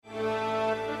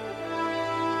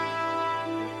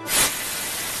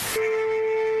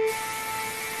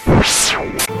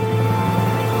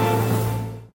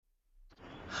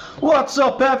What's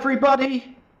up,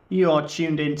 everybody? You are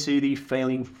tuned into the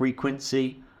Failing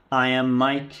Frequency. I am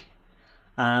Mike,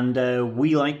 and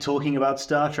we like talking about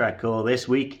Star Trek, or this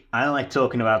week, I like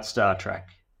talking about Star Trek.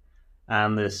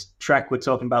 And this track we're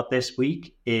talking about this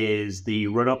week is the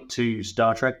run-up to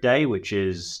Star Trek Day, which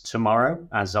is tomorrow,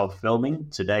 as of filming,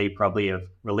 today probably of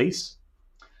release.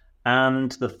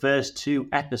 And the first 2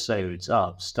 episodes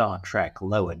of Star Trek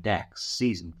Lower Decks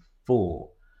Season 4.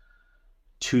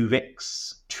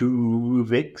 Twovix,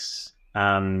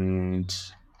 and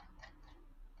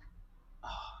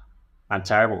I'm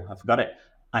terrible. I forgot it.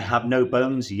 I have no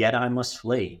bones, yet I must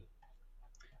flee.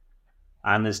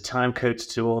 And there's time codes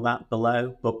to all that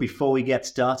below. But before we get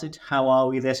started, how are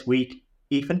we this week,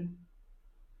 Ethan?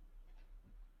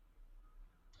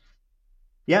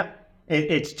 Yeah,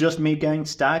 it's just me going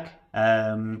stag.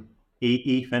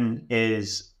 Ethan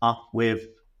is off with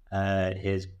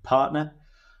his partner.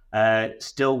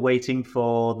 Still waiting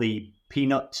for the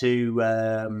peanut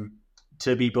to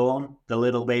be born, the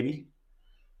little baby.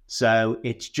 So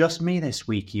it's just me this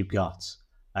week. You've got.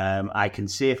 I can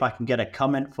see if I can get a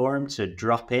comment for him to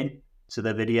drop in to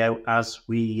the video as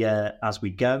we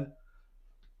go.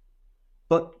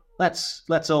 But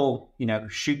let's all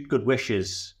shoot good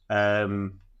wishes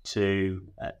to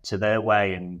their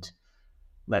way, and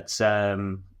let's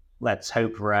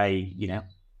hope for a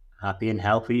happy and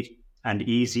healthy and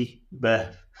easy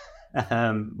birth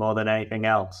more than anything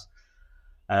else.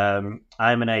 I'm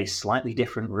in a slightly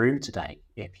different room today,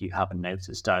 if you haven't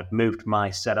noticed. I've moved my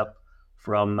setup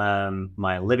from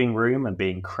my living room and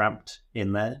being cramped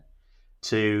in there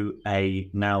to a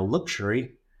now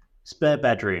luxury spare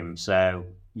bedroom. So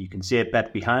you can see a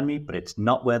bed behind me, but it's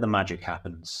not where the magic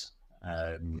happens.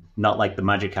 Not like the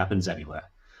magic happens anywhere.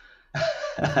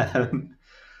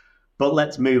 But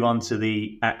let's move on to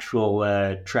the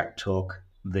actual Trek talk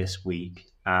this week.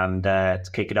 And to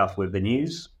kick it off with the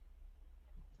news,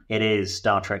 it is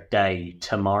Star Trek Day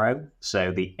tomorrow,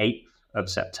 so the 8th of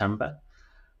September.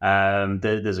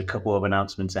 There's a couple of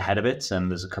announcements ahead of it, and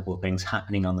there's a couple of things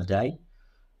happening on the day.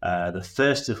 The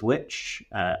first of which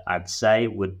I'd say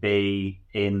would be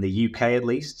in the UK at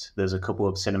least. There's a couple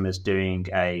of cinemas doing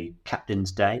a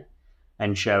Captain's Day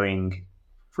and showing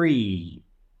free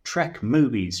Trek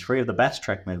movies, 3 of the best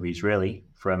Trek movies, really,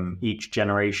 from each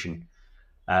generation.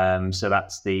 So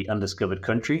that's The Undiscovered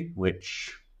Country,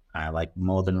 which I like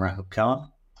more than Wrath of Khan.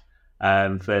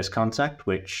 First Contact,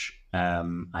 which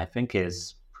I think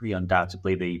is pretty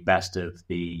undoubtedly the best of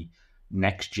the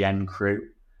next-gen crew.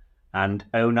 And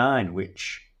 09,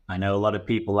 which I know a lot of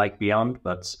people like Beyond,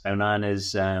 but 09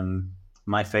 is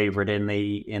my favorite in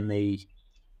the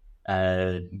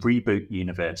reboot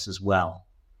universe as well.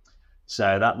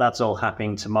 So that's all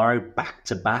happening tomorrow, back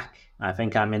to back. I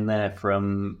think I'm in there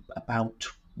from about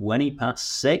 20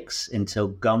 past 6 until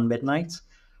gone midnight.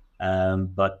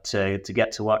 But to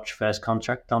get to watch First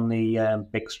Contact on the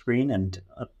big screen and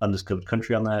Undiscovered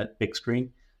Country on the big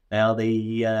screen,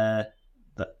 they are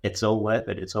it's all worth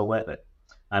it. It's all worth it.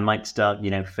 I might start,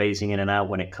 phasing in and out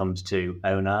when it comes to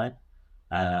 09.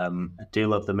 I do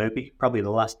love the movie. Probably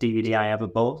the last DVD I ever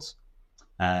bought.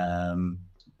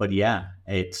 But yeah,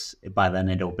 by then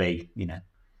it'll be,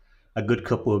 a good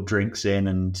couple of drinks in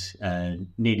and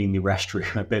needing the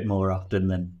restroom a bit more often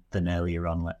than earlier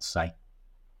on, let's say.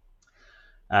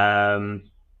 So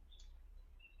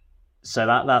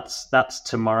that's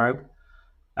tomorrow.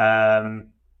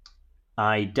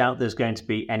 I doubt there's going to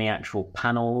be any actual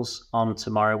panels on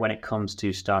tomorrow when it comes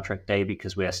to Star Trek Day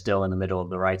because we are still in the middle of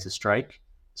the writer's strike.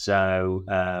 So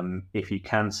if you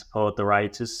can support the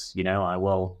writers, I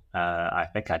will. I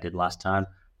think I did last time.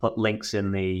 Put links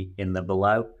in the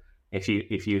below. If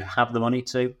you have the money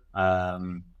to,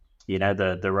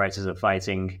 the writers are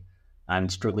fighting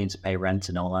and struggling to pay rent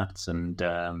and all that, and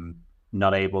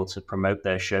not able to promote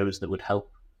their shows that would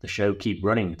help the show keep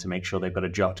running to make sure they've got a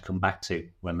job to come back to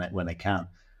when they can.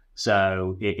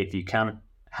 So if you can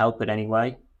help it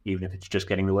anyway, even if it's just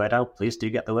getting the word out, please do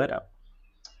get the word out.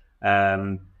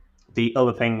 The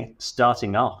other thing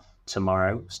starting off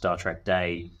tomorrow, Star Trek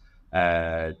Day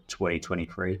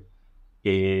 2023,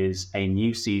 is a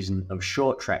new season of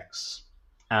short treks.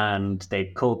 And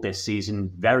they've called this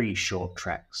season Very Short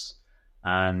Treks.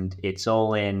 And it's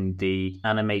all in the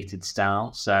animated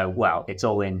style. So, it's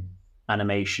all in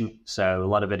animation. So a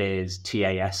lot of it is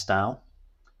TAS style.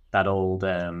 That old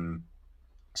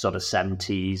sort of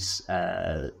 70s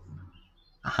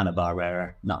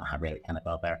Hanna-Barbera, not really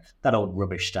Hanna-Barbera, that old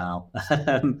rubbish style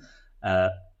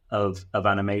of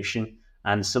animation.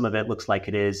 And some of it looks like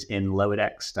it is in Lower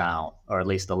Decks style, or at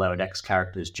least the Lower Decks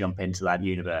characters jump into that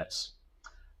universe.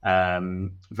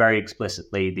 Very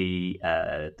explicitly,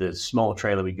 the small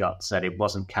trailer we got said it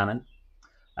wasn't canon,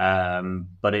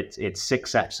 but it's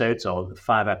 6 episodes, or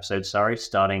 5 episodes, sorry,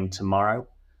 starting tomorrow.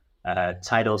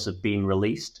 Titles have been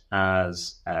released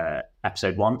as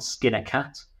Episode 1, Skin a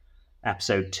Cat,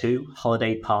 Episode 2,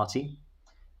 Holiday Party,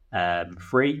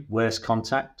 3, Worst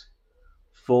Contact,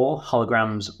 4,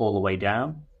 Holograms All the Way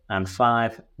Down, and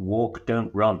 5, Walk,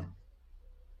 Don't Run.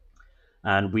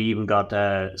 And we even got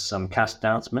some cast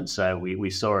announcements. So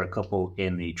we saw a couple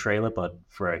in the trailer, but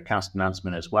for a cast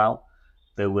announcement as well,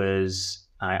 there was...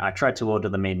 I tried to order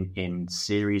them in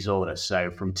series order. So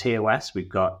from TOS, we've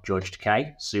got George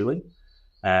Takei, Sulu.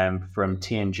 From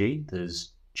TNG,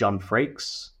 there's John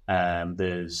Frakes.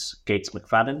 There's Gates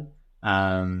McFadden.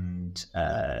 And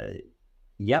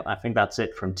I think that's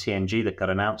it from TNG that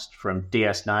got announced. From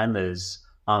DS9, there's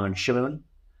Armin Shimmerman.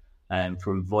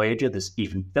 From Voyager, there's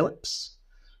Ethan Phillips.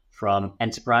 From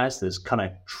Enterprise, there's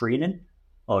Connor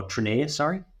Trinneer,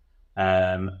 sorry.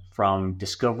 From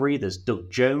Discovery, there's Doug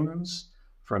Jones.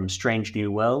 From Strange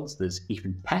New Worlds, there's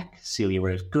Ethan Peck, Celia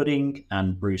Rose Gooding,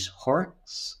 and Bruce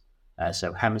Horrocks.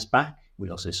 So Hem's back. We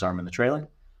also saw him in the trailer.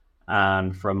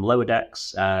 And from Lower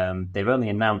Decks, they've only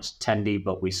announced Tendi,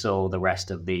 but we saw the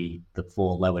rest of the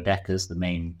 4 Lower Deckers, the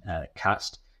main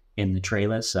cast, in the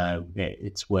trailer. So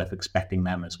it's worth expecting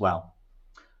them as well.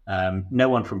 No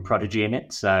one from Prodigy in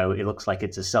it, so it looks like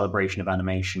it's a celebration of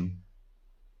animation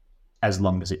as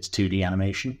long as it's 2D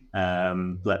animation.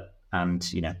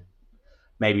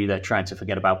 Maybe they're trying to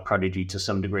forget about Prodigy to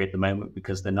some degree at the moment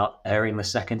because they're not airing the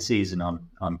second season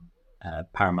on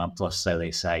Paramount Plus, so they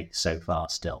say so far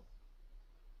still.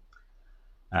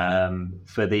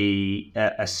 For the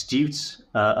astute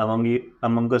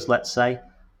among us, let's say,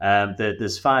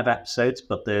 there's 5 episodes,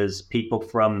 but there's people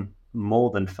from more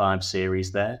than 5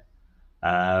 series there.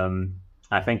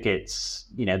 I think it's,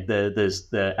 there's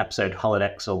the episode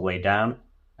Holodecks All the Way Down,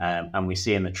 and we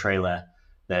see in the trailer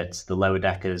that the Lower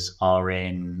Deckers are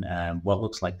in what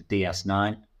looks like the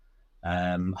DS9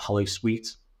 Hollow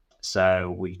Suite.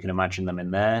 So we can imagine them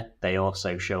in there. They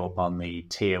also show up on the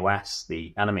TOS,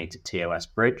 the animated TOS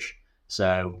bridge.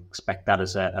 So expect that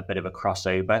as a bit of a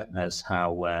crossover as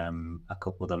how a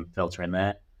couple of them filter in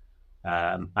there.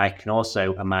 I can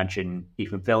also imagine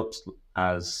Ethan Phillips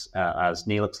as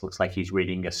Neelix. Looks like he's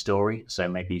reading a story. So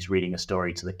maybe he's reading a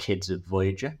story to the kids of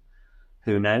Voyager.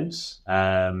 Who knows?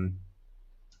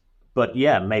 But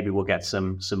yeah, maybe we'll get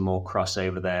some more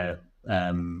crossover there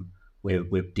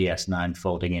with DS9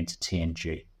 folding into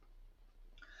TNG.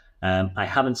 I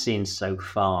haven't seen so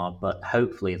far, but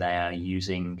hopefully they are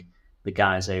using the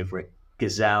guys over at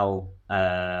Gazelle.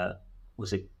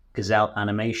 Was it Gazelle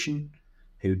Animation,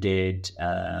 who did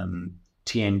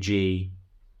TNG,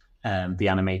 the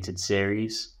animated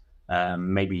series,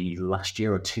 maybe last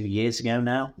year or 2 years ago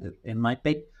now, it might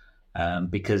be,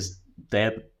 because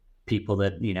they're people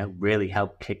that really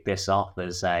helped kick this off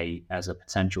as a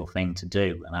potential thing to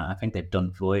do, and I think they've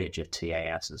done Voyager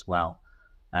TAS as well.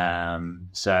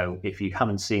 So if you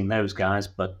haven't seen those guys,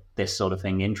 but this sort of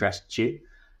thing interests you,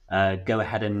 go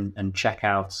ahead and check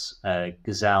out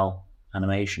Gazelle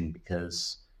Animation,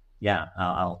 because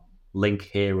I'll link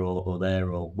here or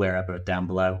there or wherever down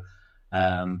below,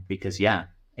 because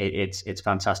it's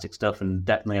fantastic stuff and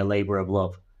definitely a labor of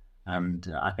love.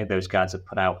 And I think those guys have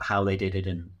put out how they did it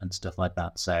and stuff like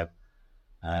that. So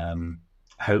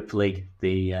hopefully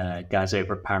the guys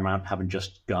over at Paramount haven't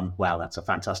just gone, wow, that's a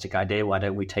fantastic idea. Why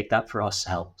don't we take that for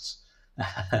ourselves?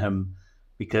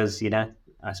 Because,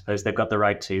 I suppose they've got the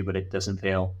right to, but it doesn't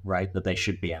feel right that they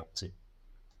should be able to.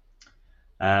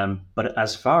 But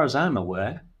as far as I'm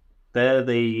aware, they're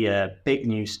the big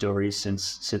news stories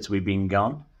since we've been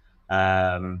gone.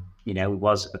 It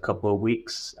was a couple of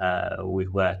weeks. We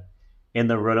were in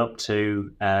the run-up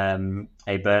to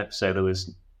a birth, so there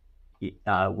was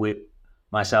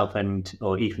myself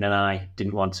or Ethan and I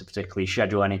didn't want to particularly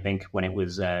schedule anything when it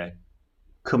was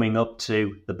coming up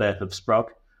to the birth of Sprog.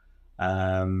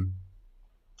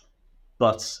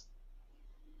 But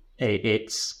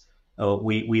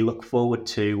we look forward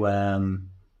to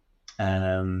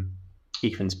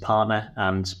Ethan's partner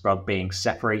and Sprog being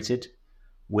separated,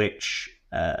 which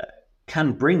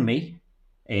can bring me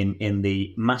in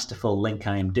the masterful link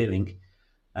I am doing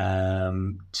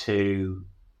to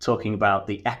talking about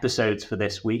the episodes for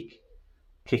this week,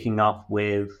 kicking off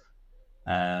with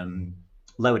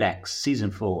Lower Decks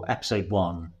Season 4, Episode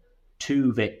 1,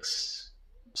 Twovix,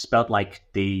 spelled like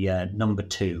the number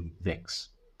 2 Vix.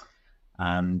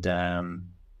 And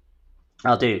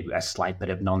I'll do a slight bit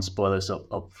of non-spoilers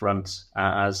up front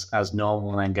as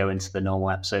normal, and then go into the normal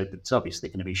episode. It's obviously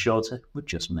going to be shorter with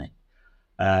just me.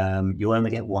 You'll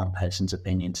only get one person's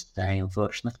opinion today,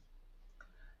 unfortunately.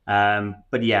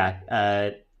 But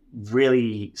yeah,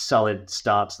 really solid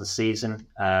start to the season.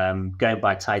 Going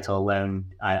by title alone,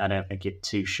 I don't think you're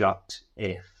too shocked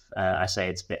if I say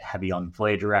it's a bit heavy on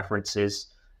Voyager references.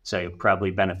 So you'll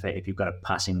probably benefit if you've got a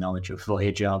passing knowledge of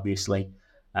Voyager, obviously,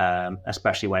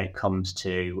 especially when it comes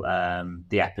to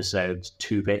the episode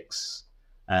Twovix,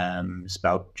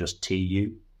 spelled just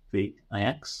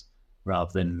Tuvix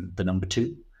rather than the number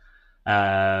 2.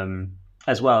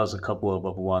 As well as a couple of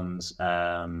other ones.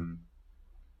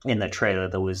 In the trailer,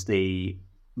 there was the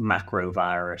macro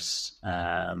virus,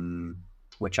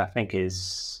 which I think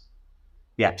is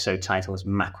the episode title is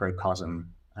Macrocosm,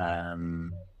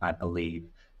 I believe.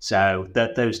 So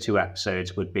those 2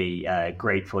 episodes would be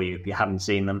great for you if you haven't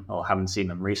seen them or haven't seen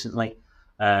them recently,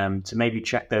 to maybe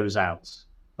check those out.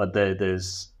 But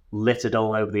there's littered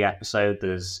all over the episode.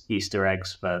 There's Easter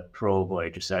eggs for all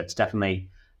Voyager, so it's definitely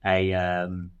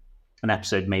an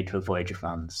episode made for Voyager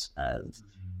fans.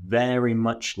 Very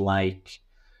much like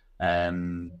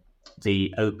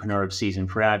the opener of season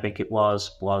 3, I think it was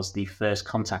the First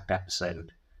Contact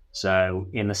episode. So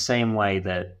in the same way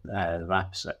that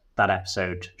that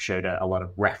episode showed a lot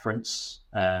of reference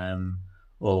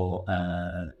or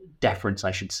deference,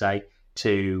 I should say,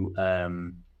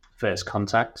 to First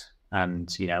Contact,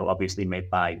 and obviously made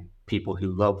by people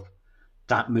who love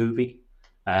that movie.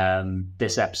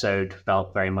 This episode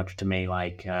felt very much to me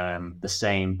like the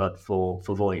same, but for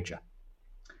Voyager.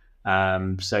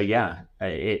 So yeah,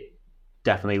 it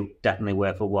definitely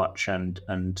worth a watch.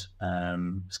 And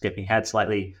skipping ahead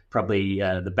slightly, probably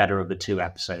the better of the 2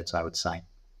 episodes, I would say.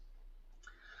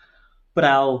 But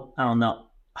I'll not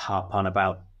harp on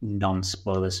about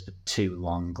non-spoilers for too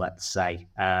long. Let's say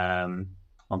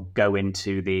I'll go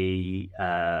into the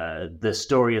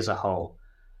story as a whole.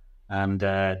 And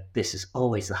this is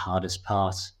always the hardest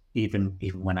part, even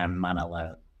when I'm man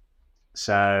alone.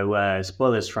 So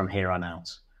spoilers from here on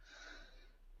out.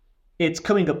 It's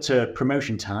coming up to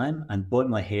promotion time, and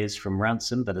Boimler hears from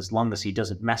Ransom that as long as he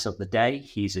doesn't mess up the day,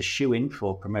 he's a shoo-in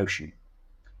for promotion.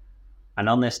 And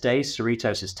on this day,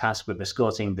 Cerritos is tasked with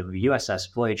escorting the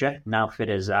USS Voyager, now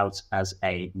fitted out as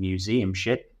a museum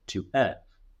ship, to Earth.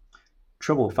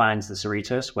 Trouble finds the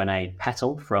Cerritos when a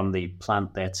petal from the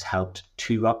plant that's helped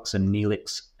Tuvix and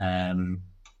Neelix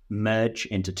merge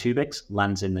into Twovix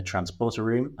lands in the transporter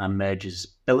room and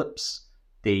merges Phillips,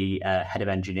 the head of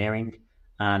engineering,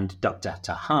 and Dr.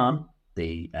 Tahan,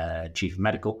 the chief of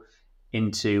medical,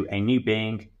 into a new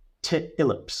being,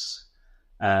 Phillips.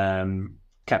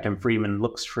 Captain Freeman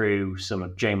looks through some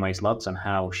of Janeway's logs on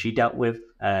how she dealt with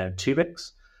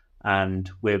Twovix, and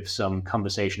with some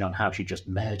conversation on how she just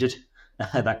murdered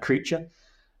that creature.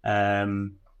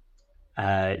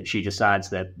 She decides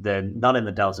that they're not in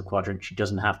the Delta Quadrant. She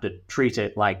doesn't have to treat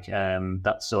it like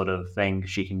that sort of thing.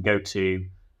 She can go to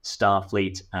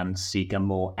Starfleet and seek a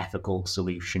more ethical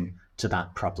solution to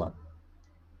that problem.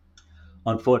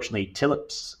 Unfortunately,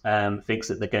 Phillips thinks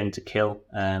that they're going to kill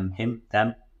them,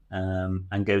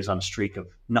 and goes on a streak of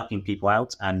knocking people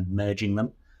out and merging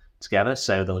them together.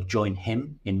 So they'll join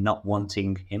him in not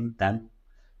wanting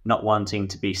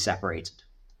to be separated.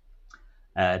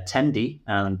 Tendi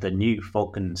and the new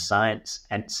Falcon Science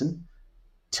ensign,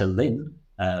 T'Lyn,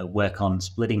 work on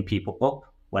splitting people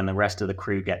up when the rest of the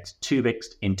crew gets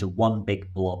Tuvixed into one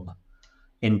big blob.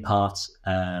 In part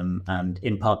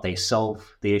they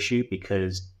solve the issue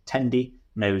because Tendi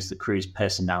knows the crew's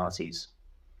personalities.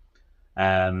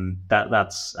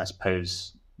 That's, I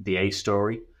suppose, the A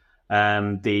story.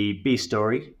 The B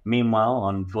story, meanwhile,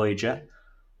 on Voyager,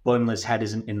 Boimler's head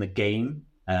isn't in the game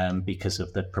because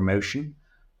of the promotion.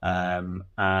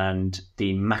 And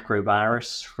the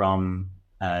macrovirus from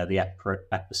the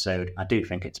episode, I do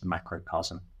think it's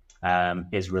Macrocosm,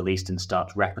 is released and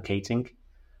starts replicating.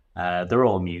 They're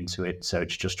all immune to it, so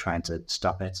it's just trying to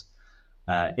stop it.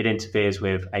 It interferes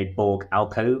with a Borg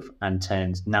alcove and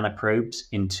turns nanoprobes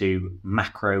into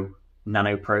macro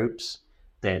nanoprobes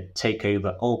that take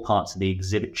over all parts of the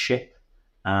exhibit ship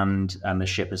and the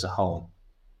ship as a whole.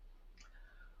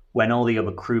 When all the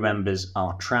other crew members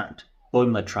are trapped,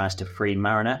 Boimler tries to free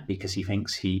Mariner because he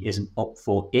thinks he isn't up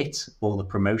for it or the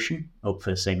promotion, up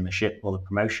for saving the ship or the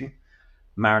promotion.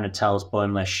 Mariner tells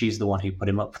Boimler she's the one who put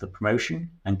him up for the promotion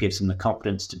and gives him the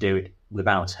confidence to do it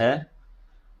without her.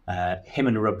 Him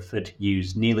and Rutherford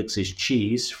use Neelix's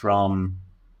cheese from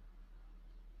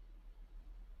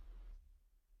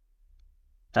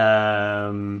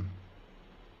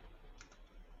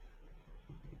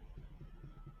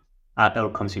it'll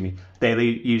come to me. They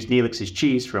use Neelix's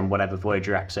cheese from whatever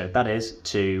Voyager episode that is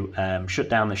to shut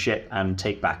down the ship and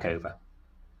take back over.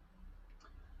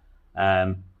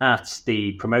 At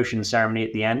the promotion ceremony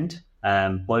at the end,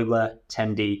 Boiler,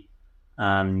 Tendi,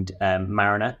 and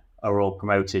Mariner are all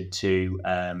promoted to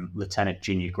Lieutenant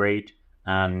Junior grade,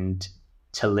 and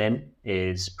Talin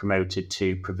is promoted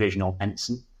to Provisional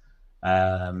Ensign.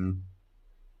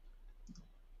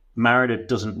 Mariner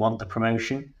doesn't want the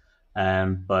promotion,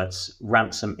 but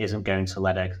Ransom isn't going to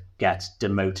let her get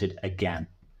demoted again.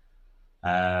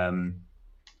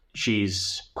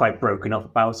 She's quite broken up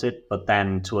about it, but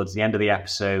then towards the end of the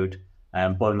episode,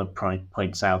 Boimler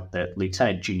points out that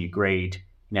Lieutenant Junior grade,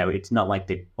 it's not like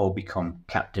they all become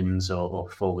captains or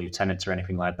full lieutenants or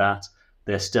anything like that.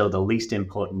 They're still the least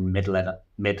important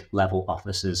mid-level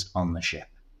officers on the ship.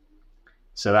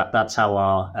 So that's how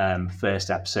our first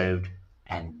episode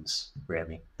ends,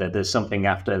 really. There's something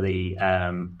after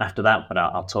that, but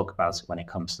I'll talk about it when it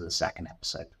comes to the second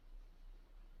episode.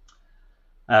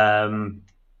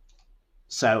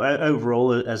 So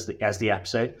overall, as the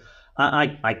episode,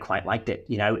 I quite liked it.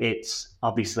 It's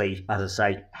obviously, as I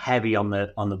say, heavy on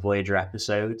the Voyager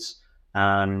episodes,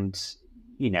 and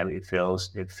it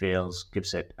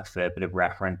gives it a fair bit of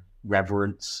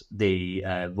reverence, the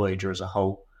Voyager as a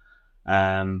whole.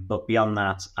 But beyond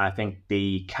that, I think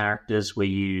the characters were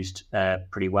used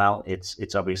pretty well.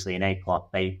 It's obviously an A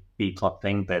plot, B plot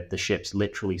thing, but the ships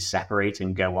literally separate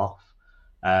and go off.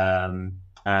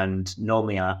 And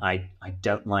normally I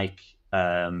don't like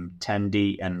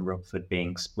Tendi and Rumford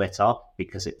being split up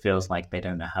because it feels like they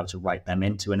don't know how to write them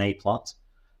into an A plot.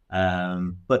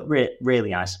 But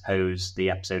really, I suppose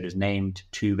the episode is named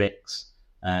Twovix.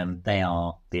 They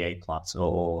are the A plots,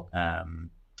 or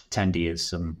Tendi is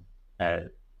some.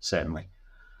 Certainly.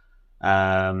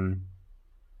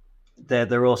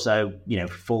 They're also,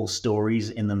 full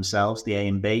stories in themselves, the A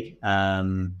and B.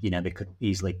 They could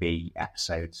easily be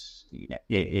episodes.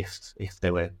 If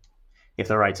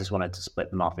the writers wanted to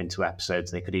split them off into episodes,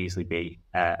 they could easily be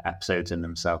episodes in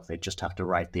themselves. They just have to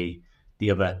write the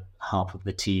other half of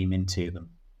the team into them.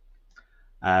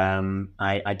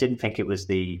 I didn't think it was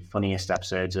the funniest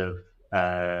episodes of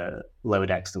Lower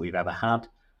Decks that we've ever had.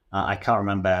 I can't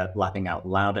remember laughing out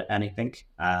loud at anything.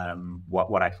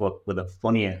 What I thought were the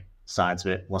funnier sides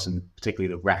of it wasn't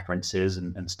particularly the references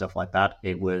and stuff like that.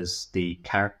 It was the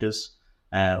characters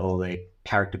or the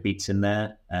character beats in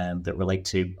there that relate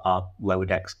to our Lower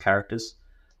Decks characters.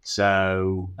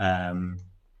 So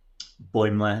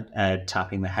Boimler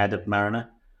tapping the head of Mariner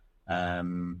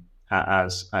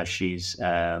as she's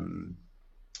glued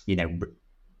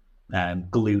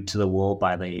to the wall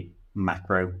by the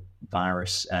macro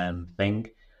virus thing,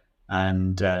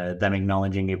 and them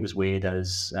acknowledging it was weird,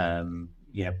 as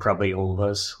probably all of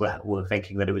us were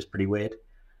thinking that it was pretty weird.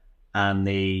 And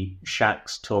the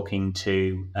Shax talking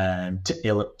to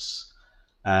Illips,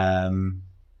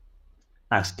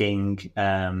 asking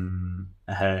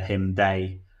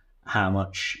they how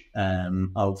much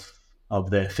of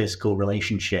their physical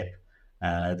relationship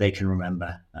they can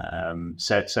remember.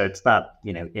 So it's that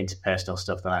interpersonal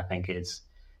stuff that I think is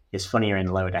funnier in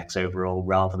Lower Decks overall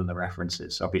rather than the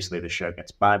references. Obviously, the show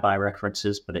gets by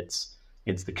references, but it's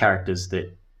the characters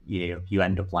that you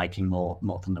end up liking more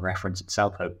than the reference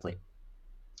itself, hopefully.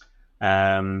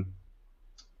 That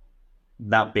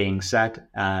being said,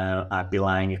 I'd be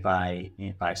lying if I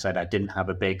said I didn't have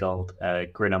a big old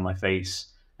grin on my face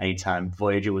anytime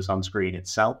Voyager was on screen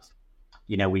itself.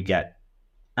 We get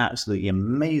absolutely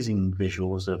amazing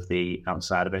visuals of the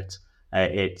outside of it.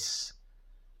 It's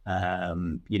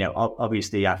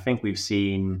obviously, I think we've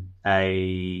seen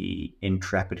a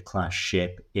Intrepid class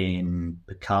ship in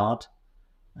Picard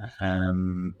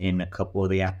in a couple of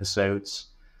the episodes,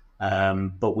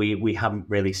 but we haven't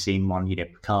really seen one.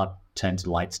 Picard turns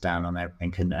the lights down on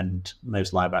everything, and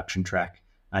most live action Trek,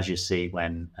 as you see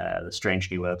when the Strange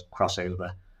New Worlds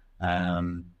crossover,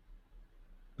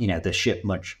 the ship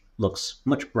looks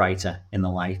much brighter in the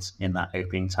light in that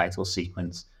opening title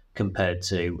sequence compared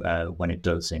to when it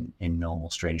does in normal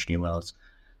Strange New Worlds.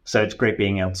 So it's great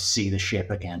being able to see the ship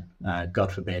again,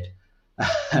 God forbid.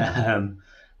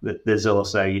 There's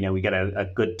also, we get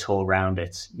a good tour around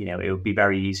it. It would be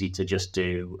very easy to just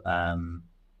do, a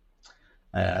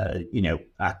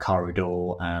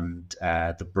corridor and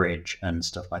the bridge and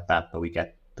stuff like that. But we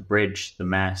get the bridge, the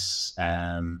mess,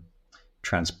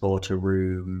 transporter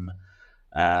room,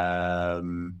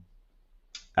 the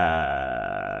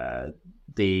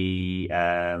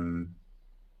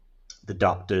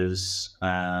doctors,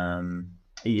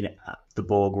 the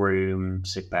Borg room,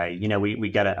 sick bay. We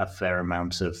get a fair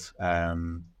amount of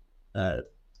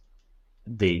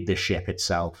the ship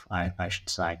itself, I should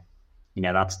say.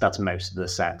 That's most of the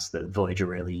sets that Voyager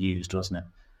really used, wasn't it?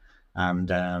 And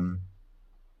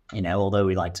although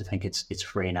we like to think it's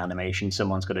free in animation,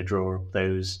 someone's got to draw up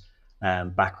those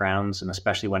backgrounds, and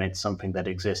especially when it's something that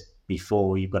exists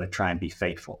before, you've got to try and be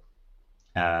faithful,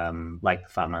 like the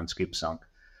Fat Man Scoop song.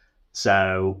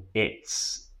 So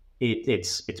it's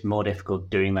more difficult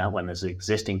doing that when there's an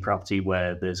existing property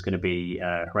where there's going to be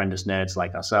horrendous nerds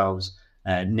like ourselves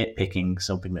nitpicking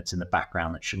something that's in the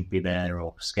background that shouldn't be there,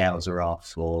 or scales are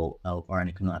off, or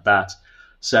anything like that.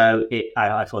 So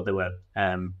I thought there were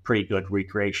pretty good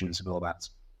recreations of all that.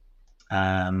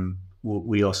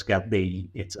 We also got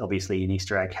it's obviously an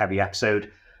Easter egg heavy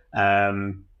episode.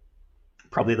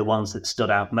 Probably the ones that stood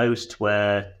out most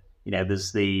were,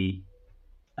 there's the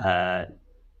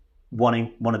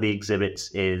one of the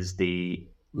exhibits is the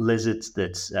lizards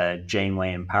that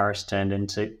Janeway and Paris turned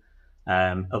into,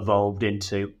 evolved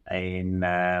into in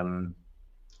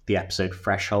the episode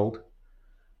Threshold.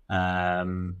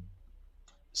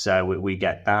 So we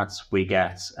get that. We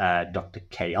get Dr.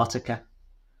 Chaotica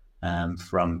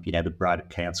from the Bride of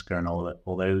Chaotica and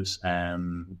all those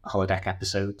holodeck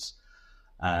episodes.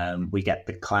 We get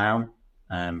the clown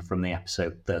from the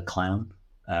episode The Clown,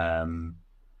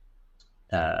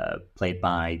 played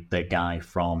by the guy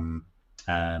from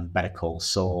Better Call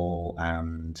Saul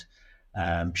and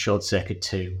Short Circuit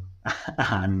 2,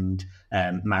 and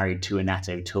Married to Annette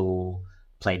O'Toole,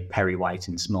 played Perry White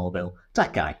in Smallville.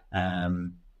 That guy,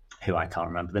 who I can't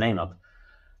remember the name of.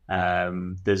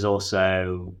 There's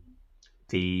also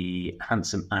the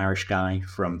handsome Irish guy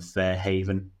from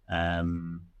Fairhaven,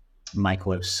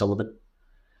 Michael O'Sullivan,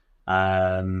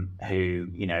 who,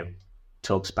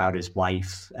 talks about his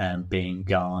wife being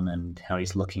gone and how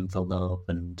he's looking for love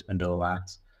and all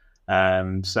that.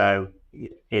 So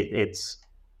it's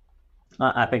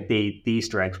I think the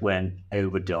Easter eggs weren't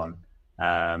overdone.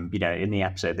 In the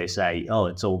episode they say, "Oh,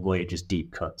 it's all Voyager's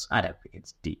deep cuts." I don't think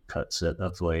it's deep cuts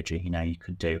of Voyager. You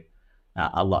could do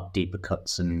a lot deeper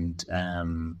cuts, and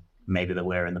maybe they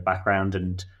were in the background,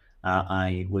 and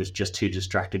I was just too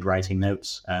distracted writing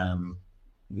notes on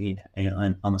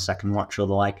the second watch or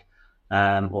the like,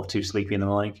 or too sleepy in the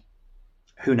morning.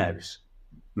 Who knows?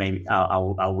 Maybe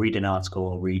I'll read an article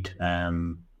or read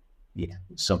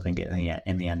something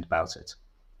in the end about it.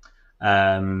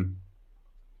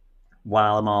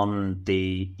 While I'm on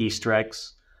the Easter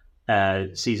eggs,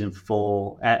 season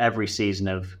 4, every season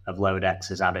of Lower Decks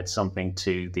has added something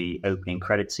to the opening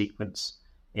credit sequence.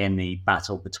 In the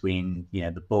battle between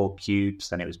the Borg cubes,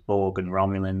 then it was Borg and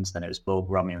Romulans, then it was Borg,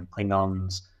 Romulan,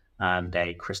 Klingons, and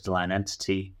a crystalline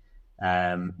entity.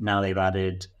 Now they've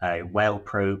added a whale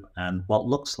probe and what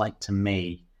looks like to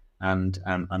me, and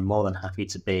I'm more than happy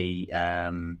to be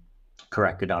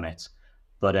corrected on it,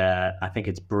 but I think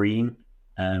it's Breen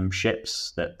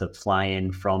ships that fly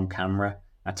in from camera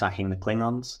attacking the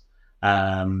Klingons.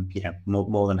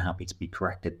 More than happy to be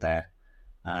corrected there.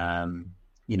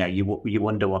 You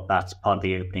wonder what that part of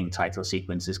the opening title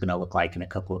sequence is going to look like in a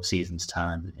couple of seasons'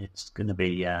 time. It's going to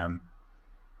be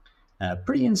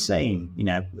pretty insane.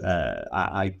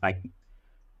 I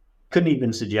couldn't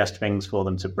even suggest things for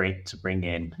them to bring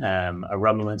in a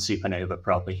Romulan supernova,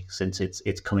 probably, since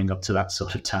it's coming up to that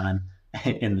sort of time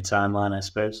in the timeline, I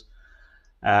suppose.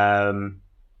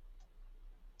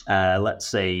 Let's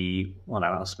see what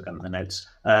else we got in the notes.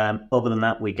 Other than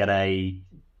that, we get a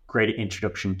great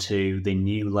introduction to the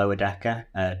new lower decker,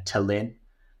 Talin,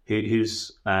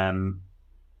 who's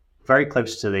very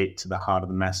close to the heart of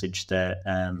the message there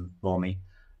for me.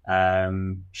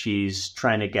 She's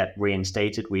trying to get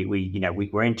reinstated. We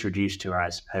were introduced to her, I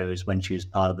suppose, when she was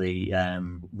part of the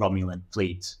Romulan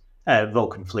fleet,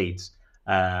 Vulcan fleets,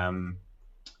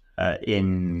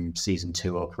 in season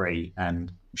 2 or 3,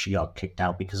 and she got kicked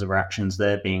out because of her actions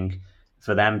there being,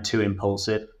 for them, too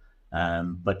impulsive.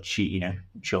 But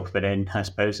she'll fit in, I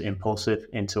suppose, impulsive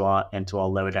into our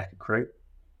lower decker crew.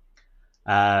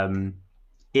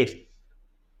 If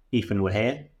Ethan were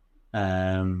here,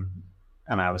 and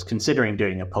I was considering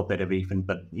doing a puppet of Ethan,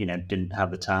 but didn't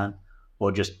have the time,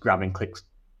 or just grabbing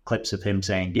clips of him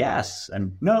saying yes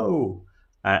and no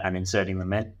and inserting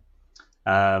them in.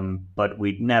 But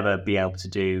we'd never be able to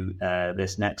do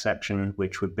this next section,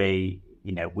 which would be,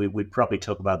 we'd probably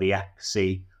talk about the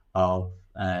efficacy of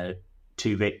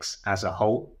Twovix as a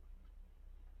whole.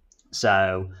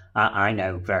 So I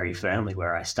know very firmly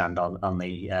where I stand on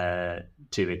the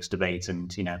Twovix debate,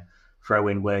 and throw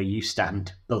in where you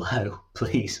stand below,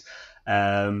 please.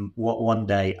 One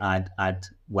day I'd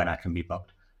when I can be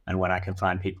bothered, and when I can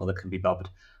find people that can be bothered,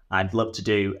 I'd love to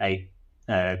do a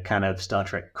kind of Star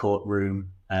Trek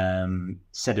courtroom,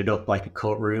 set it up like a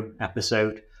courtroom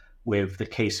episode with the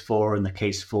case 4 and the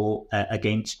case 4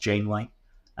 against Janeway,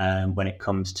 when it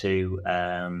comes to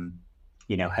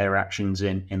her actions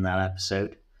in that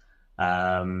episode.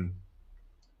 And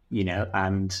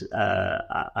as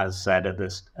I said at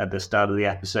the start of the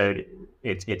episode,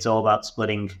 it's all about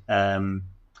splitting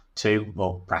 2,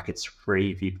 or brackets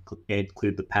 3 if you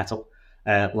include the petal,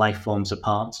 life forms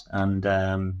apart. And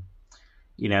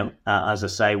as I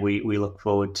say, we look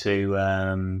forward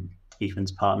to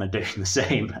Ethan's partner doing the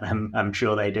same. I'm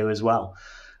sure they do as well.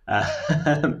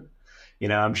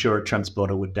 I'm sure a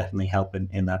transporter would definitely help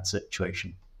in that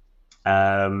situation.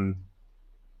 I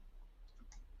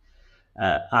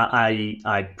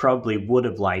probably would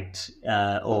have liked,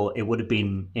 or it would have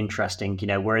been interesting.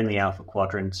 We're in the Alpha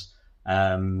Quadrant.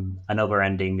 Another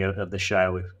ending of the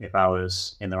show, if I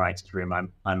was in the writers' room,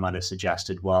 I might have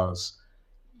suggested was,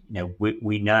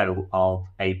 we know of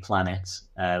a planet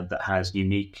that has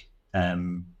unique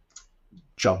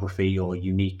geography or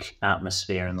unique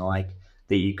atmosphere and the like,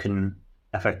 that you can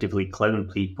effectively clone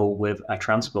people with a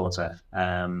transporter.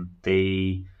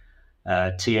 The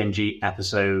TNG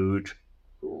episode,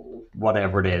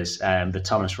 whatever it is, the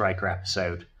Thomas Riker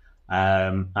episode,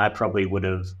 I probably would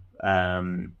have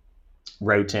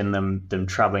wrote in them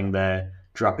traveling there,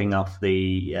 dropping off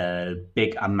the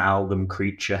big amalgam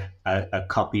creature, a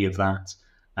copy of that,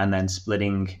 and then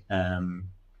splitting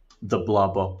the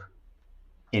blob up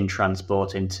in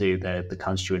transport into the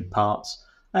constituent parts.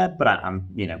 But I'm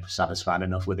satisfied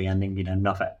enough with the ending.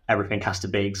 Not everything has to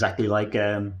be exactly like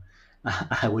I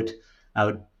would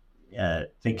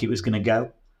think it was going to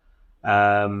go.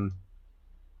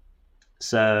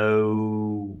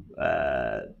 So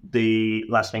the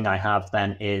last thing I have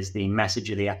then is the message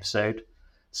of the episode.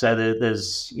 So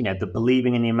there's the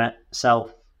believing in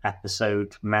yourself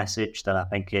episode message that I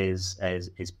think is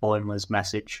Boimler's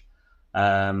message.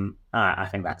 I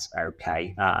think that's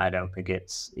okay. I don't think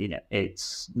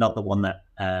it's not the one that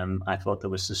I thought that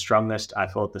was the strongest. I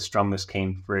thought the strongest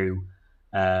came through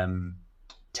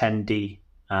Tendi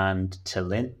and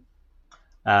T'Lyn.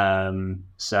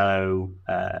 So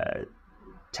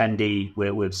Tendi,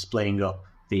 we're splitting up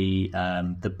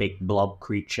the big blob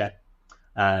creature.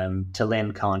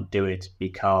 T'Lyn can't do it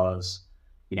because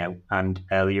and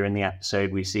earlier in the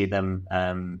episode we see them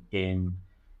in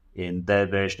their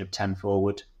version of 10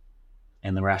 Forward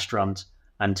in the restaurant,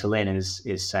 and T'Lyn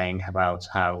is saying about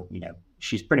how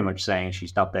she's pretty much saying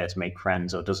she's not there to make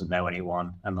friends or doesn't know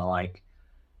anyone and the like.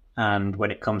 And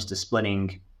when it comes to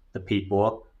splitting the people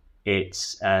up,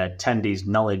 it's Tendi's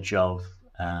knowledge of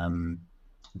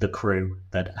the crew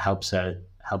that helps her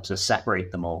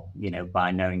separate them all,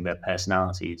 by knowing their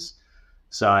personalities.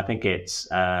 So I think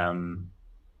it's a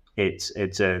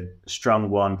strong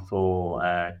one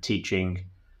for teaching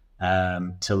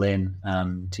T'Lyn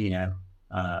and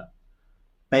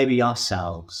maybe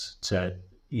ourselves to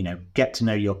get to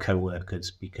know your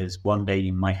co-workers, because one day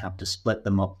you might have to split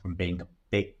them up from being a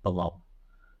big blob.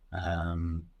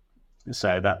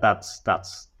 So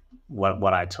that's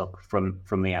what I took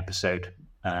from the episode,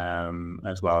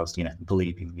 as well as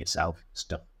believing in yourself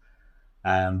stuff.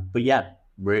 But yeah,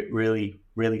 really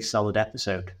solid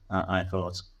episode, I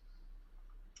thought.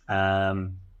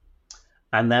 And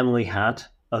then we had,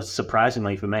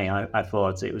 surprisingly for me, I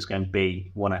thought it was going to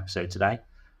be one episode today.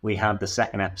 We had the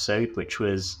second episode, which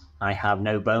was I Have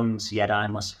No Bones, Yet I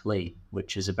Must Flee,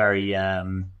 which is a very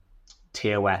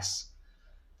TOS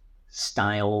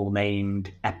style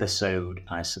named episode,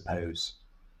 I suppose.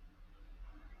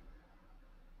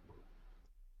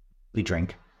 We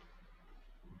drink.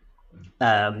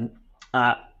 I'm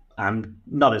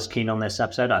not as keen on this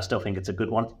episode. I still think it's a good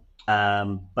one.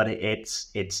 But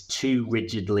it's too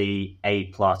rigidly A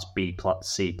plot, B plot,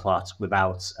 C plot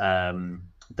without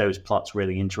those plots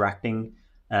really interacting.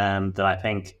 That I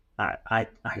think I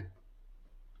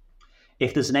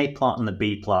if there's an A plot and the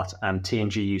B plot, and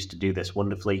TNG used to do this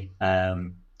wonderfully,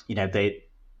 they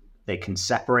can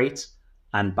separate,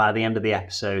 and by the end of the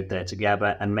episode they're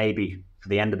together, and maybe for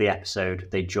the end of the episode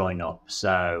they join up.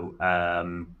 So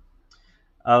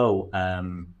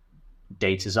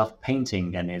Data's off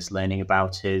painting and is learning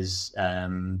about his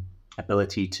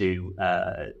ability to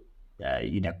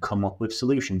come up with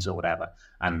solutions or whatever,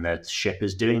 and the ship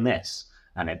is doing this,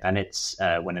 and it's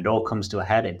when it all comes to a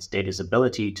head, it's Data's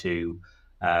ability to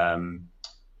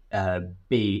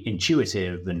be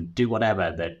intuitive and do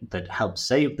whatever that helps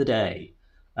save the day.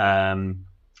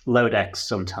 Low decks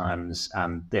sometimes,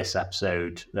 and this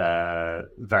episode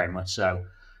very much so.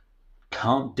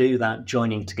 Can't do that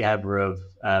joining together of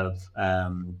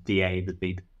the A, the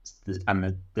B,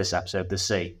 and this episode the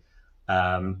C.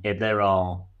 If they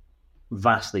are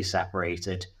vastly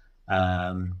separated,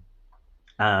 and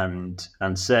and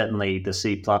certainly the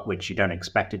C plot, which you don't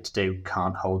expect it to do,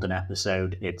 can't hold an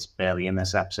episode. It's barely in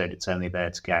this episode. It's only there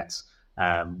to get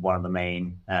one of the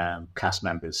main cast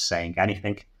members saying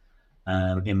anything,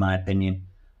 in my opinion.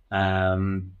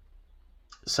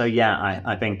 So yeah,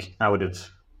 I think I would have,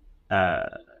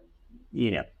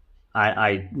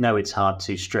 I know it's hard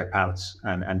to strip out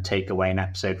and take away an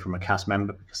episode from a cast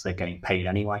member because they're getting paid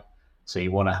anyway. So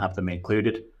you want to have them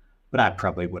included. But I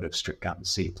probably would have stripped out the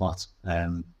C plot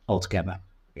altogether,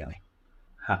 really.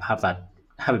 Have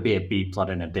it be a B plot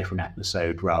in a different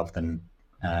episode rather than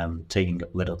taking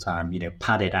up little time.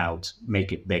 Pad it out,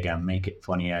 make it bigger, make it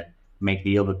funnier, make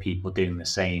the other people doing the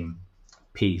same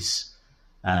piece,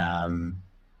 and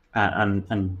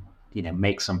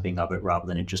make something of it rather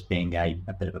than it just being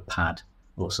a bit of a pad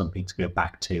or something to go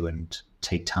back to and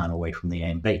take time away from the A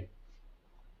and B.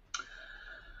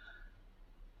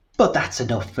 But that's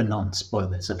enough for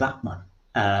non-spoilers of that one.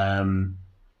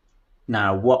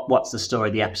 Now, what's the story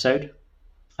of the episode?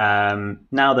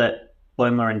 Now that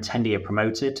Boimler and Tendi are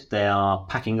promoted, they are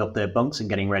packing up their bunks and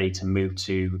getting ready to move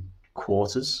to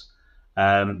quarters.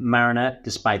 Mariner,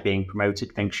 despite being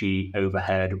promoted, thinks she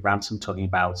overheard Ransom talking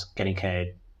about getting her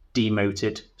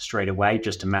demoted straight away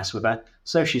just to mess with her.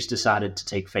 So she's decided to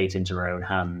take fate into her own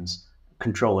hands,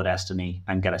 control her destiny,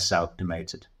 and get herself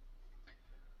demoted.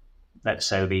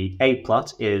 So the A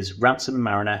plot is Ransom,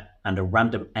 Mariner, and a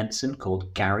random ensign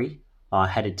called Gary are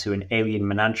headed to an alien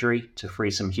menagerie to free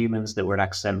some humans that were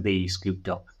accidentally scooped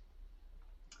up.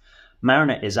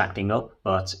 Mariner is acting up,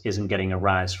 but isn't getting a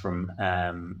rise from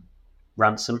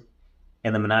Ransom.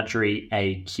 In the menagerie,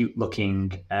 a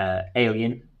cute-looking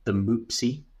alien, the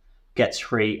Moopsie, gets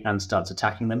free and starts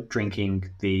attacking them, drinking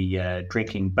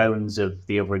bones of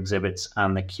the other exhibits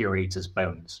and the curator's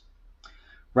bones.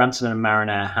 Ransom and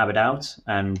Mariner have it out,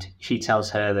 and he tells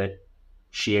her that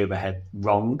she overheard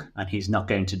wrong, and he's not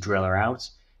going to drill her out.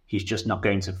 He's just not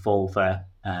going to fall for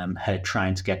her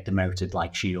trying to get demoted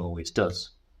like she always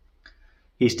does.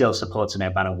 He still supports her no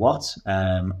matter what,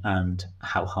 and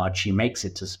how hard she makes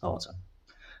it to support her.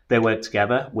 They work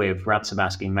together, with Ransom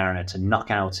asking Mariner to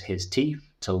knock out his teeth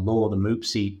to lure the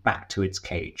Moopsie back to its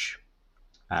cage.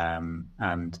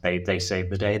 And they save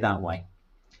the day that way.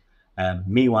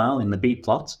 Meanwhile, in the B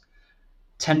plot,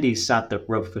 Tendy's sad that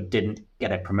Rutherford didn't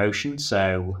get a promotion,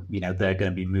 so they're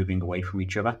going to be moving away from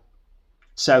each other.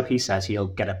 So he says he'll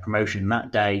get a promotion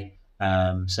that day,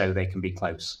 so they can be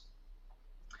close.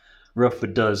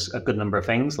 Rutherford does a good number of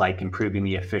things, like improving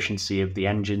the efficiency of the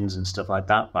engines and stuff like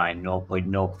that by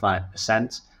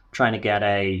 0.05%, trying to get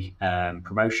a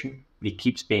promotion. But he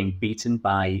keeps being beaten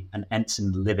by an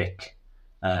Ensign Livick,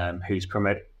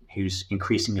 who's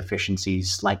increasing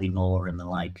efficiencies slightly more and the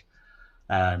like,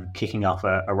 kicking off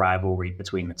a rivalry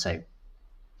between the two.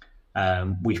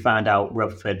 We find out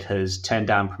Rutherford has turned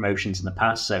down promotions in the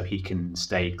past so he can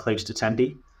stay close to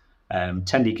Tendi.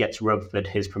 Tendi gets Rutherford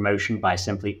his promotion by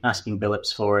simply asking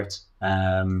Billups for it,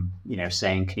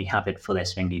 saying, can he have it for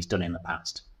this thing he's done in the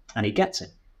past? And he gets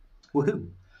it. Woohoo!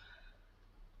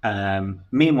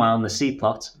 Meanwhile, in the C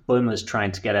plot, Boimler's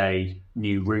trying to get a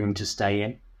new room to stay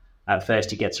in. At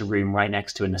first, he gets a room right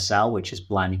next to a nacelle, which is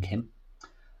blinding him.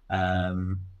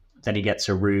 Then he gets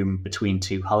a room between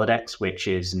two holodecks, which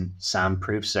isn't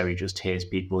soundproof, so he just hears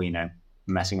people,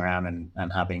 messing around and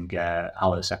having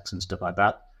hollow sex and stuff like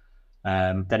that.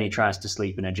 Then he tries to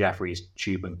sleep in a Jeffries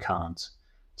tube and can't.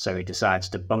 So he decides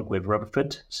to bunk with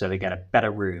Rutherford, so they get a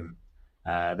better room.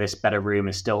 This better room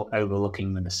is still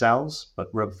overlooking the nacelles,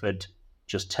 but Rutherford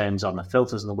just turns on the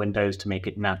filters in the windows to make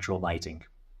it natural lighting.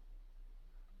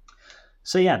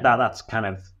 So yeah, that's kind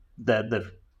of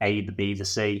the A, the B, the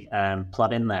C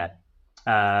plot in there.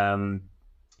 I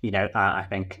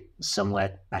think some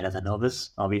were better than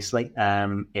others, obviously.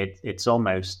 It's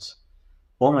almost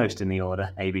in the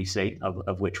order A, B, C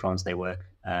of which ones they work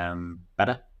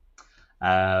better.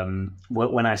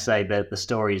 When I say that the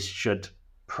stories should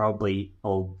probably,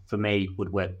 or for me,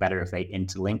 would work better if they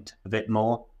interlinked a bit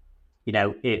more.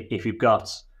 If you've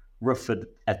got Rutherford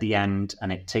at the end,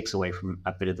 and it takes away from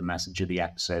a bit of the message of the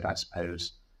episode, I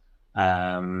suppose.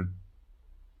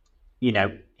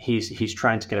 He's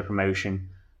trying to get a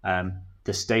promotion.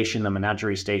 The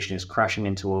menagerie station is crashing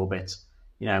into orbit.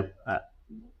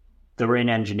 They're in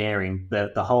engineering.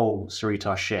 The whole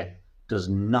Cerritos ship does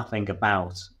nothing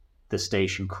about the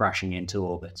station crashing into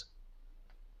orbit.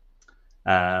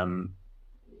 You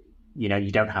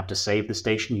don't have to save the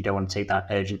station. You don't want to take that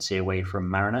urgency away from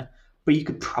Mariner. But you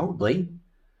could probably,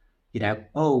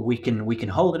 we can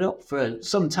hold it up for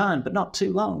some time, but not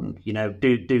too long.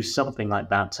 Do something like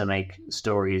that to make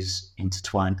stories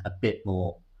intertwine a bit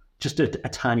more. Just a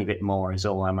tiny bit more is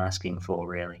all I'm asking for,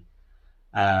 really.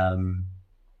 Even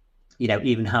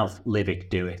have Livick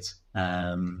do it.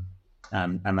 And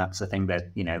that's the thing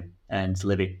that, earns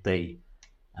Livick the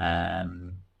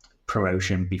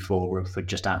promotion before Rutherford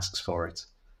just asks for it.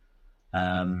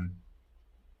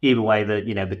 Either way,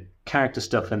 the character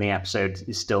stuff in the episode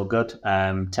is still good.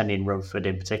 Tendy and Rutherford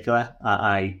in particular,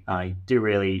 I do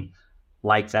really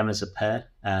like them as a pair.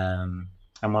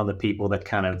 I'm one of the people that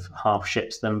kind of half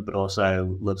ships them, but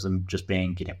also loves them just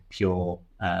being, pure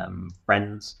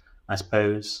friends, I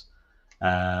suppose.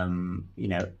 I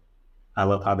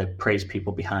love how they praise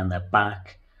people behind their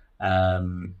back.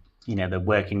 They're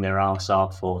working their arse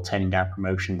off or turning down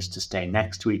promotions to stay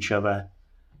next to each other.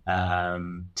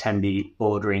 Tendy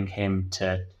ordering him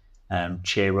to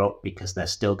cheer up because they're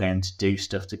still going to do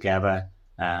stuff together.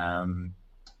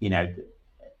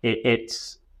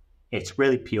 It's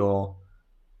really pure.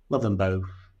 Love them both.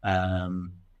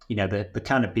 The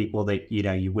kind of people that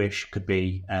you wish could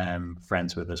be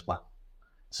friends with as well.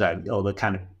 So, or the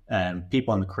kind of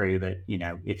people on the crew that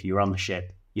if you were on the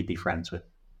ship, you'd be friends with,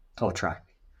 or try.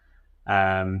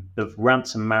 The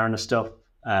Rance and Mariner stuff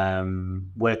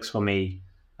works for me.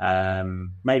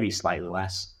 Maybe slightly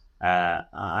less.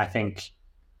 I think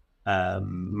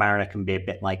Mariner can be a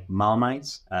bit like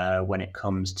Marmite when it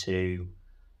comes to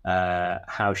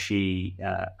how she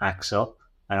acts up.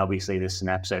 And obviously this is an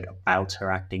episode about her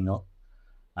acting up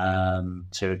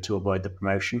to avoid the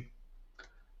promotion.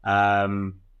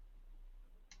 Having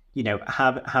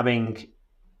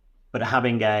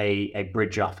a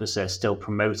bridge officer still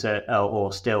promote her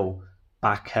or still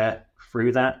back her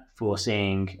through that,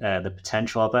 foreseeing the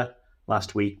potential of her.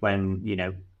 Last week when,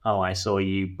 I saw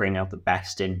you bring out the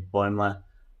best in Boimler,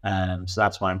 so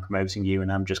that's why I'm promoting you,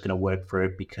 and I'm just going to work through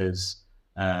it because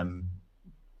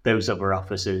those other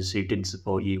officers who didn't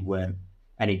support you weren't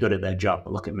any good at their job.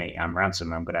 But look at me, I'm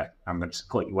Ransom. I'm gonna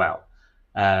support you well.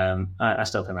 I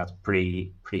still think that's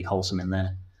pretty wholesome in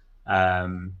there.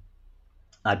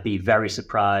 I'd be very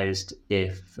surprised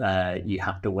if you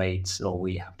have to wait, or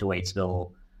we have to wait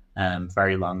till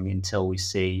very long until we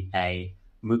see a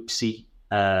Moopsie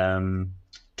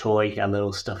toy, a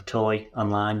little stuffed toy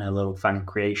online, a little fan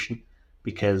creation,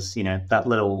 because that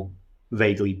little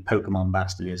vaguely Pokemon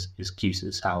bastard is cute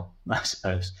as hell, I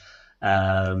suppose.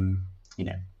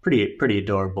 Pretty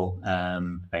adorable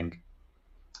thing.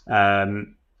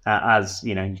 As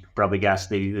you can probably guess,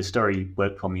 the story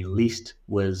worked for me least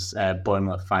was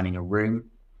Boimler finding a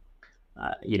room.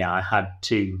 I had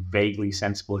two vaguely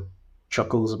sensible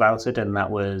chuckles about it, and that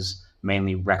was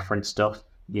mainly reference stuff,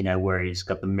 where he's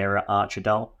got the mirror Archer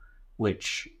doll,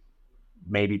 which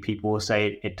maybe people will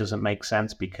say it doesn't make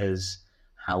sense because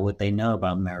how would they know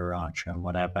about Mirror Archer and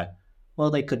whatever? Well,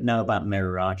 they could know about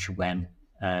Mirror Archer when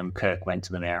Kirk went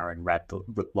to the mirror and read the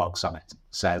logs on it.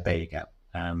 So there you go.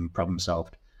 Problem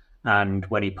solved. And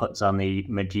when he puts on the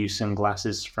Medusan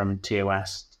glasses from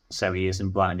TOS, so he isn't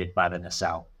blinded by the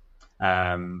nacelle.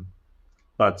 But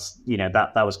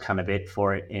that was kind of it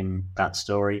for it in that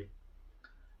story.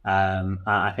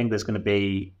 I think there's going to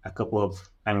be a couple of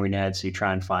angry nerds who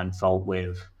try and find fault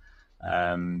with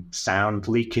sound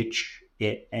leakage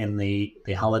in the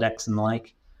holodecks and the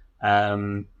like.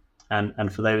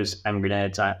 And for those angry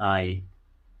nerds, I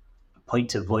point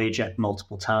to Voyager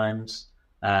multiple times.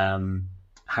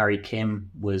 Harry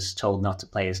Kim was told not to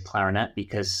play his clarinet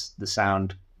because the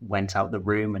sound went out the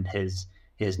room, and his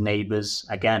neighbours,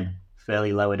 again,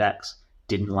 fairly lower decks,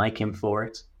 didn't like him for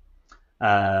it.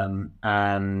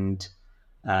 And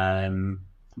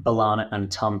B'Elanna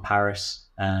and Tom Paris,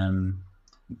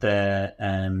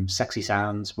 the sexy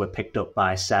sounds were picked up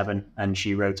by Seven, and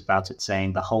she wrote about it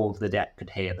saying the whole of the deck could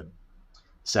hear them.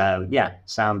 So yeah,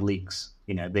 sound leaks.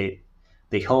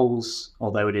 The holes,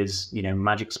 although it is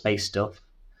magic space stuff,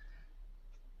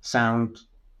 sound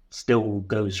still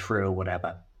goes through or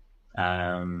whatever.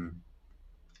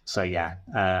 So yeah,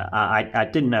 I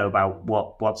didn't know about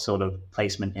what sort of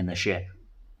placement in the ship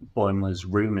Boimler's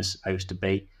room is supposed to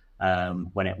be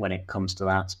when it comes to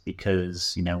that,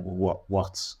 because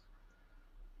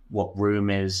what room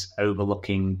is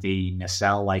overlooking the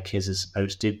nacelle like his is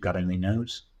supposed to, God only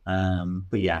knows.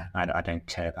 But yeah, I don't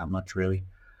care that much really.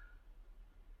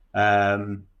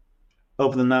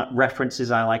 Other than that,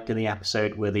 references I liked in the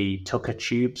episode were the Tucker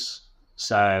tubes.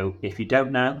 So if you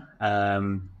don't know,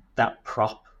 that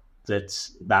prop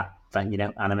that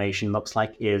animation looks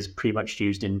like is pretty much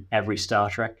used in every Star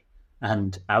Trek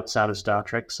and outside of Star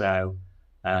Trek. So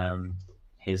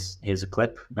here's a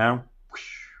clip now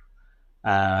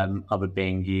of it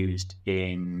being used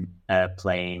in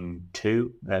Airplane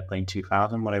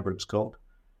 2000, whatever it's called.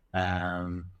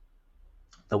 The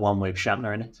one with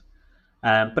Shatner in it.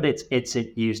 But it's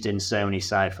used in so many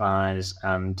sci-fis,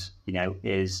 and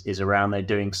is around there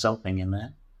doing something in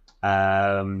there.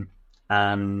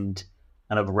 And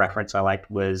another reference I liked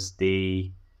was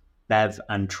the Bev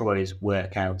and Troy's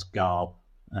workout garb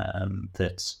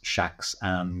that Shax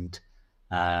and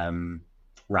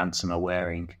Ransom are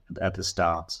wearing at the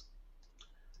start.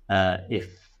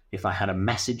 If I had a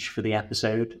message for the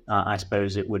episode, I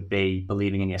suppose it would be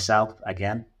believing in yourself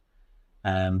again,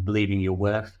 believing you're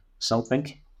worth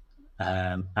something,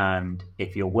 and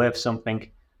if you're worth something,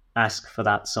 ask for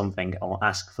that something or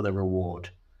ask for the reward.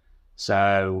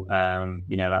 So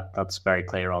that's very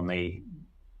clear on the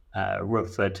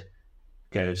Rutherford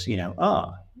goes,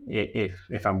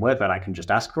 if I'm worth it, I can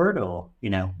just ask for it, or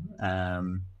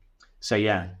so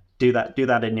yeah, do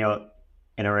that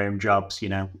in our own jobs.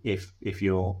 If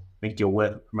you're think you're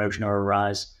worth a promotion or a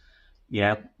rise,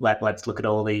 let's look at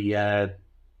all the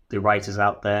writers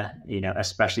out there,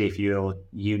 especially if you're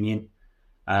union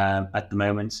at the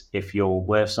moment. If you're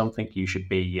worth something, you should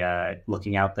be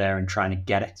looking out there and trying to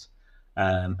get it.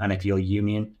 And if you're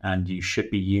union, and you should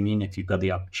be union if you've got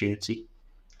the opportunity,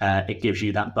 it gives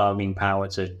you that bargaining power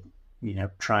to,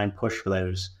 try and push for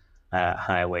those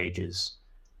higher wages.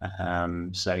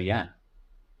 So yeah,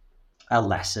 a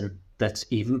lesson that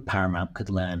even Paramount could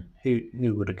learn.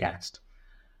 Who would have guessed?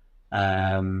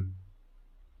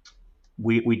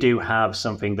 We do have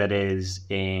something that is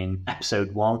in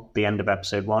episode 1, the end of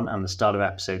episode 1, and the start of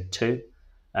episode 2.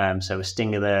 So a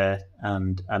stinger there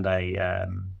and a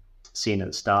scene at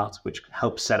the start, which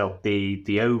helps set up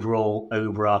the overall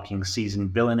overarching season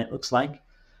villain, it looks like.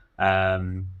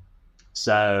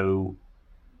 So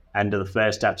end of the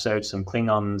first episode, some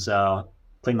Klingon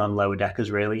lower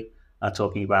deckers really are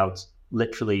talking about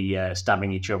literally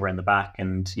stabbing each other in the back,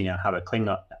 and how a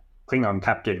Klingon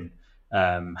captain,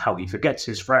 how he forgets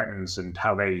his friends, and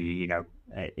how they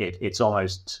it's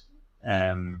almost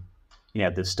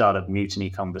the start of mutiny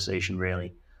conversation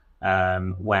really.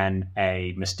 When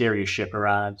a mysterious ship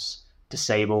arrives,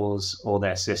 disables all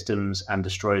their systems, and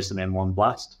destroys them in one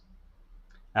blast.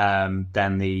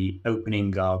 Then the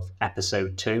opening of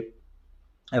episode 2,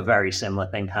 a very similar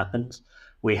thing happens.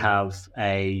 We have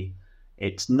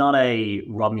it's not a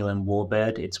Romulan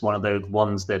warbird. It's one of those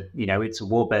ones that, it's a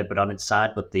warbird, but on its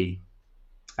side, but the,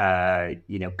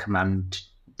 command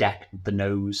deck, the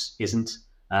nose isn't.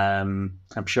 I'm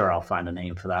sure I'll find a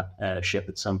name for that ship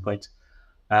at some point.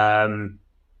 But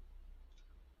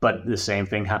the same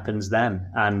thing happens then,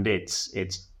 and it's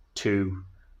 2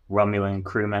 Romulan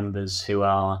crew members who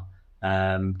are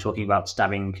talking about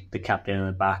stabbing the captain in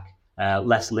the back.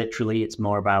 Less literally, it's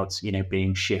more about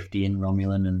being shifty in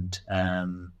Romulan and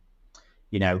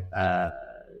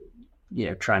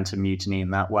trying to mutiny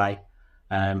in that way.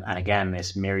 And again,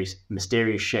 this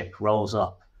mysterious ship rolls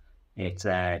up. It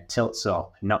tilts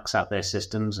up, knocks out their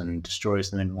systems, and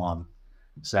destroys them in one.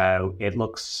 So it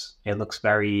looks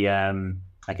very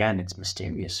again, it's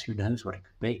mysterious. Who knows what it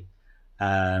could be?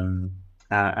 And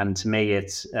to me,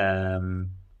 it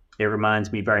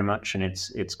reminds me very much, and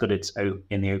it's good. It's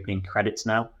in the opening credits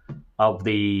now of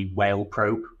the whale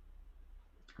probe.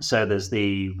 So there's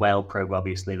the whale probe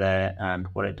obviously there, and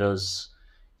what it does,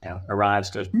 arrives,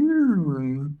 goes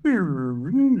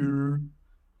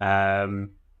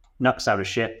knocks out a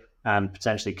ship and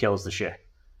potentially kills the ship.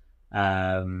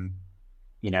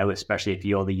 Especially if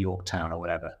you're the Yorktown or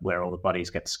whatever, where all the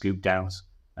bodies get scooped out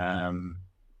and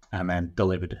then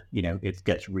delivered. It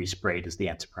gets resprayed as the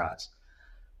Enterprise.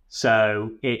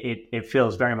 So it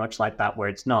feels very much like that, where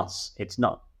it's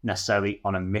not necessarily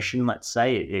on a mission. Let's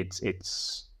say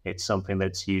it's something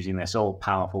that's using this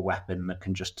all-powerful weapon that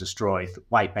can just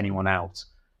wipe anyone out.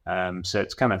 So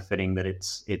it's kind of fitting that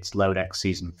it's Lower Deck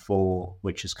season 4,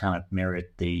 which has kind of mirrored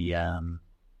the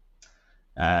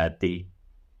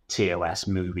TOS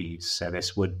movies. So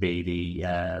this would be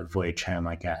the Voyage Home,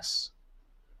 I guess.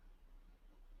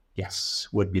 Yes,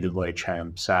 would be the Voyage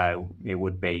Home. So it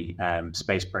would be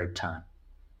Space Probe time.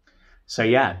 So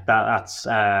yeah, that's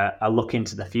a look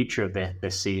into the future of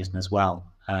this season as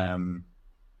well. I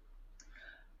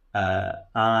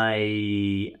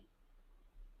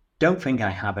don't think I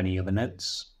have any other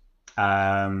notes.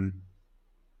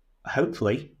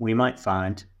 Hopefully, we might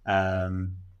find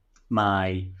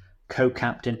my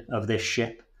co-captain of this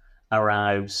ship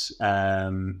arrives.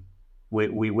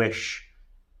 We wish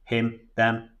them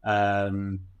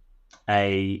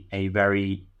a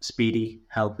very speedy,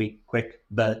 healthy, quick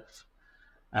birth.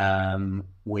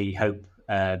 We hope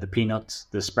the Peanuts,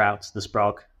 the Sprouts, the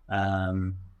Sprog,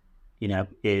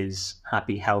 is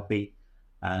happy, healthy,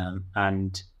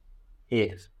 and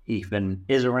if Ethan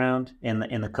is around in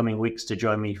the coming weeks to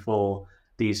join me for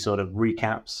these sort of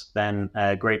recaps, then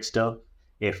great stuff.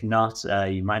 If not,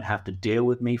 you might have to deal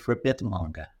with me for a bit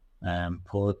longer.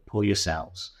 Pull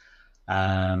yourselves.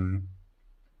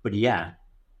 But yeah,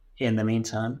 in the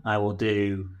meantime, I will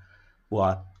do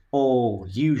what all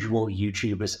usual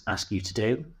YouTubers ask you to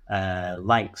do.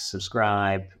 Like,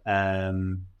 subscribe.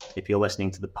 If you're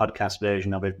listening to the podcast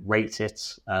version of it, rate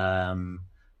it.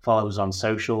 Follow us on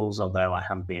socials, although I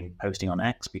haven't been posting on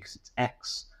X because it's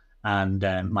X. And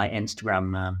my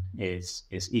Instagram is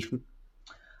Ethan.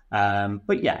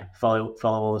 But yeah, follow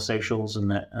all the socials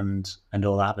and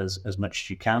all that as much as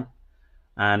you can.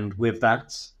 And with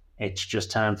that, it's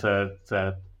just time for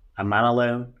a man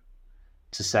alone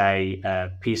to say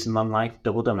peace and long life,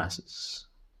 double dumbasses.